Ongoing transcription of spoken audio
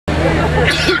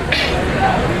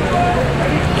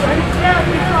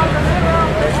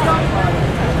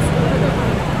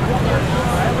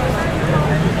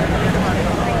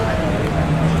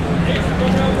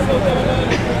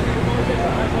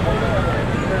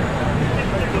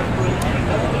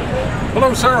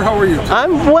Hello, sir. How are you?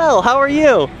 I'm well. How are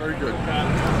you? Very good.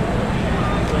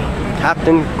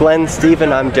 Captain Glenn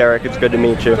Stephen, I'm Derek. It's good to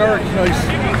meet you. Derek, nice.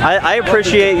 I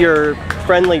appreciate your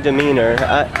friendly demeanor.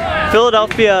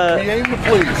 Philadelphia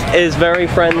is very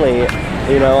friendly.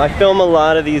 You know, I film a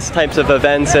lot of these types of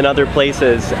events in other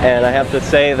places, and I have to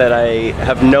say that I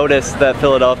have noticed that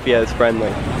Philadelphia is friendly.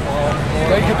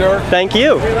 Thank you, Derek. Thank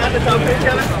you.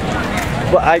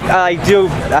 Well, I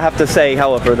have to say,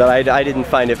 however, that I didn't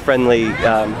find it friendly,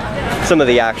 some of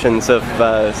the actions of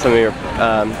some of your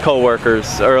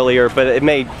co-workers earlier, but it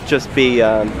may just be,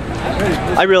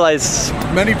 I realize...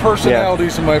 Many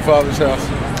personalities in my father's house.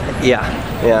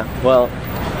 Yeah, well,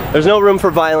 there's no room for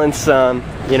violence,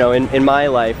 you know, in my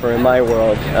life or in my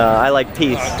world. I like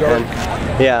peace. And,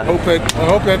 yeah. I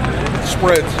hope that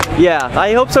spreads. Yeah,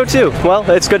 I hope so too. Well,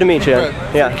 it's good to meet you.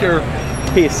 Yeah. Take care.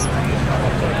 Peace.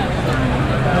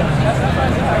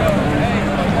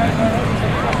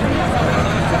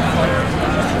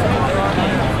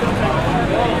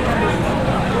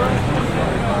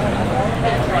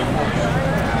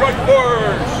 Strike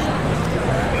force!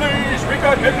 Please, we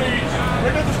got hippies!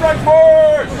 Bring in the strike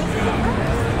force!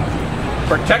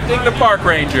 Protecting the park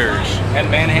rangers. And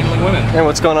manhandling women. And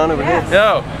what's going on over here?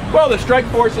 No. Well, the strike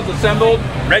force is assembled,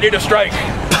 ready to strike.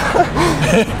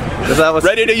 Is that what's...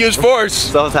 Ready to use force.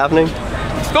 Is that what's happening?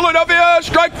 Philadelphia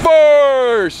Strike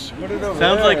Force!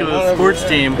 Sounds like a sports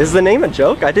team. Is the name a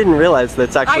joke? I didn't realize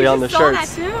that's actually on the shirts. I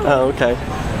just saw that too. Oh, okay.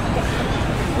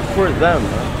 For them.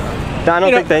 I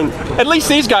don't think they... At least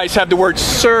these guys have the word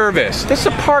service. This is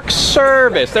a park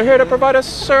service. They're here to provide a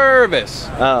service.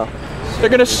 Oh. They're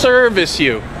gonna service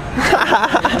you.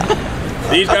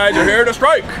 These guys are here to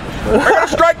strike. They're gonna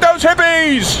strike those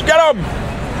hippies! Get them!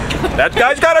 That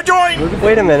guy's gotta join!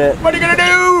 Wait a minute. What are you gonna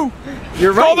do?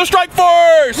 You're right. Call the strike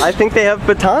force! I think they have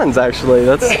batons, actually.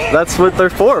 That's what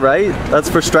they're for, right? That's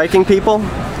for striking people?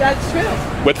 That's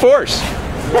true. With force.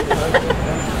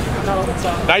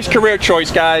 Nice career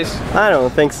choice, guys. I don't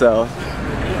think so.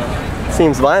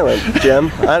 Seems violent,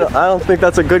 Jim. I don't think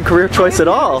that's a good career choice at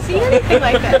all. I've never seen anything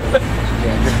like that.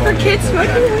 For kids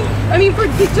smoking, I mean, for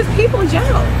just people in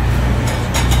general.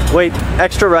 Wait,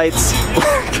 extra rights.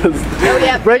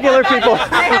 Yeah. Regular people.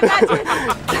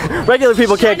 Regular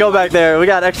people can't go back there. We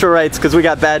got extra rights because we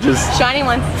got badges. Shiny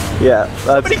ones. Yeah, that's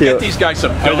Somebody cute. get these guys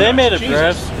some Are donuts. they made of Jesus.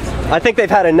 grass? I think they've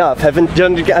had enough. Have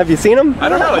you seen them? I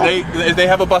don't know. They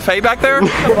have a buffet back there?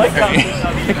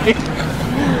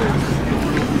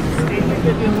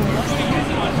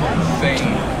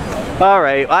 All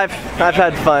right, I've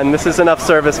had fun. This is enough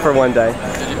service for one day.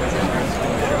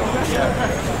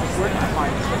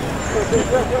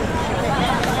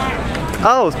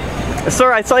 Oh,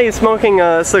 sir, I saw you smoking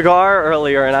a cigar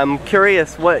earlier, and I'm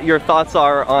curious what your thoughts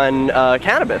are on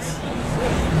cannabis.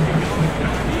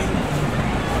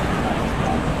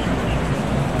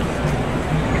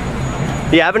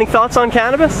 Do you have any thoughts on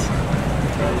cannabis?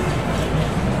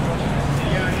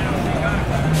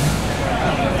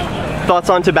 Thoughts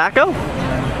on tobacco?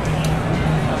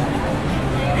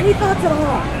 Any thoughts at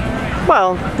all?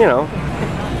 Well, you know.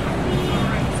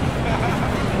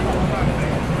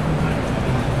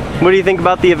 What do you think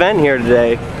about the event here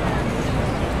today?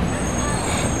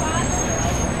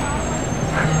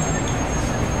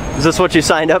 Is this what you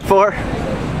signed up for?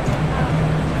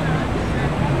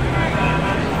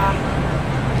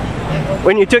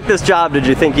 When you took this job, did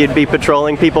you think you'd be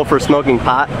patrolling people for smoking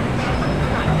pot?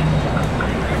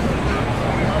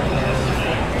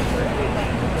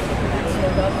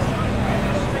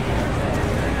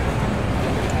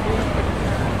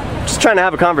 Just trying to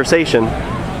have a conversation.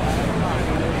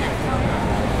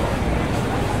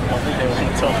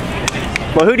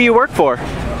 Well, who do you work for?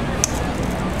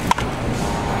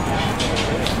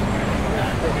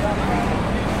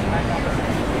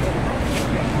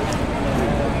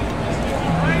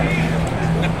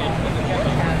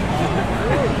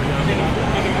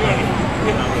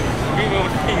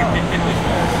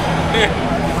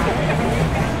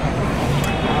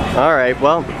 All right,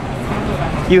 well,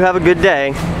 you have a good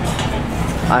day.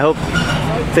 I hope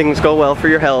things go well for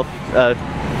your health.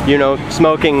 You know,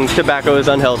 smoking tobacco is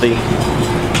unhealthy.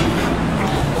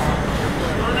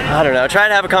 I don't know, try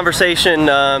to have a conversation.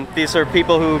 These are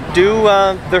people who do,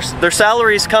 their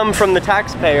salaries come from the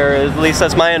taxpayer, at least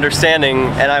that's my understanding,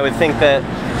 and I would think that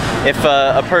if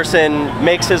a person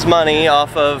makes his money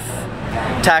off of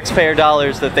taxpayer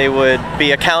dollars, that they would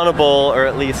be accountable or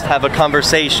at least have a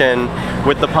conversation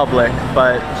with the public.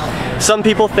 But some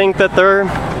people think that they're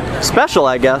special,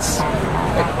 I guess.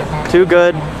 Too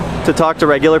good to talk to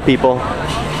regular people.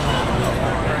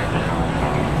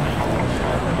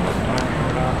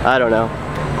 I don't know.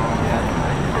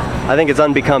 I think it's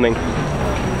unbecoming.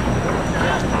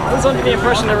 was under the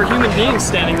impression there were human beings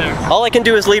standing there. All I can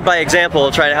do is lead by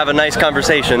example, try to have a nice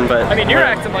conversation, but... I mean, you're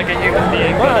acting like a human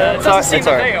being, but it doesn't seem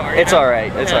that they are. It's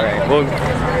alright, it's alright. Well,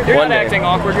 you're not acting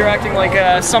awkward, you're acting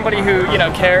like somebody who, you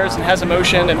know, cares and has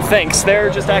emotion and thinks. They're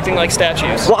just acting like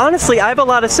statues. Well, honestly, I have a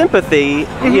lot of sympathy.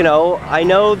 You know, I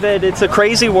know that it's a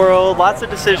crazy world, lots of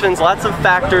decisions, lots of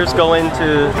factors go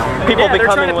into people they're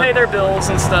becoming... trying to pay their bills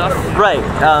and stuff. Right.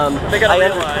 They gotta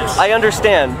realize. I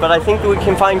understand, but I think that we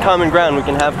can find common ground. We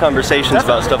can have conversations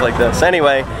about stuff like this.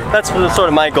 Anyway, that's sort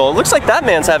of my goal. It looks like that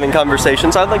man's having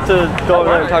conversations. I'd like to go over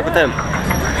there and talk with him.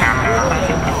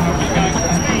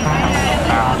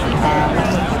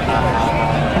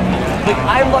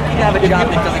 I'm lucky to have a job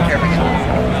that doesn't care for you.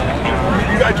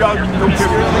 You got a job, you don't care.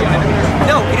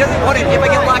 No, he doesn't want it. If I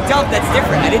get locked up, that's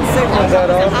different. I didn't say locked up.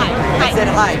 I said hi. I said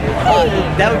hi.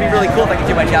 That would be really cool if I could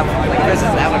do my job from like prison.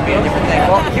 That would be a different thing.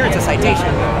 Well, here it's a citation.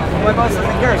 My boss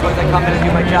doesn't care as long as I come in and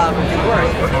do my job and do work.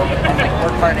 And like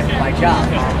work hard and do my job.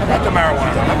 How about the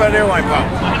marijuana? How about an airline pop?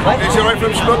 Is it right for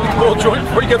him to smoke the whole joint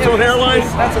before he gets on an airline?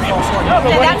 That's a false one. That's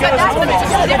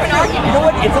a different argument. You know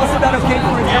what? It's also not okay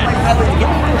for an airline pilot to get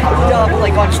hooked up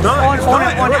like on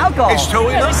alcohol. It's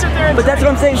totally not. But that's what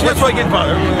I'm saying. So that's why I get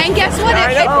bothered. And guess what?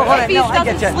 If he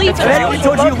doesn't sleep, If anyone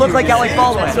told you you look like Alec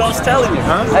Baldwin, So I was telling you,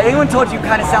 huh? anyone told you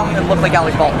kind of sound and look like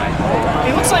Alec Baldwin?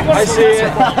 He looks like one of I see it.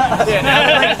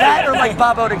 Like that or like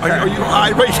Bob Odenkirk? Are you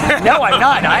high right now? No, I'm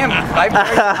not.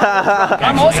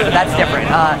 I'm also. That's different.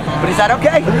 But is that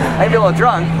okay? I can be a little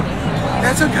drunk.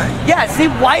 That's okay. Yeah.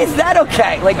 See, why is that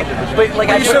okay? Like, but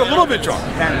like You said a little bit drunk.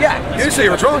 Yeah. You didn't say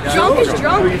you were drunk. You said a drunk little is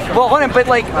drunk. Well, hold on, but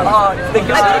like, I think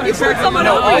if you put someone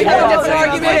over, you have a different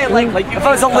argument. like, if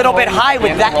I was a little bit high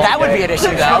with that, that would be an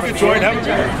issue, though.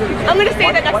 I'm gonna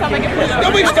say that next time I get put over.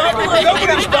 Nobody stop me.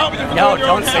 Nobody stop me. No,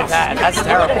 don't say that. That's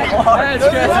terrible.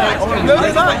 No,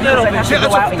 they're not.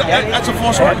 That's a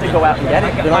false argument. Go out and get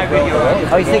it.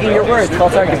 Oh, he's taking your words.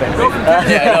 False argument.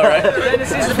 Yeah, I know, right?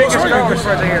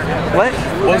 What?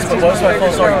 What's my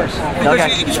false argument?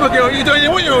 Because you can smoke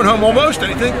you want your own home almost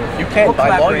anything. You can't,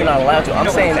 by law, you're not allowed to. I'm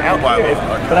saying out here.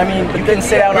 But I mean, you can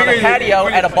sit out on a patio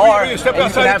at a bar and you can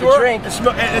have a drink.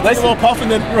 And take a little puff and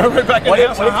then right back in the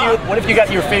house. What if you got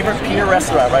your favorite pier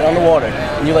restaurant right on the water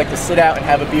and you like to sit out and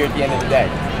have a beer at the end of the day?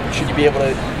 Should you be able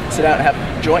to sit out and have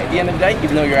a joint at the end of the day,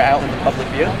 even though you're out in the public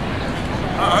view?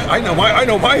 I know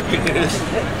my opinion is.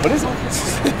 What is it?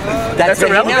 That's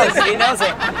irrelevant. He knows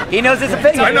it. He knows his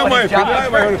opinion. I know my opinion. I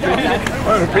have my own opinion.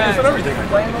 My own opinions on everything.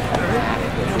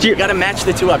 You got to match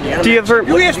the two up. Do you ever...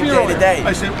 You asked me day to day.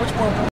 I said, which one?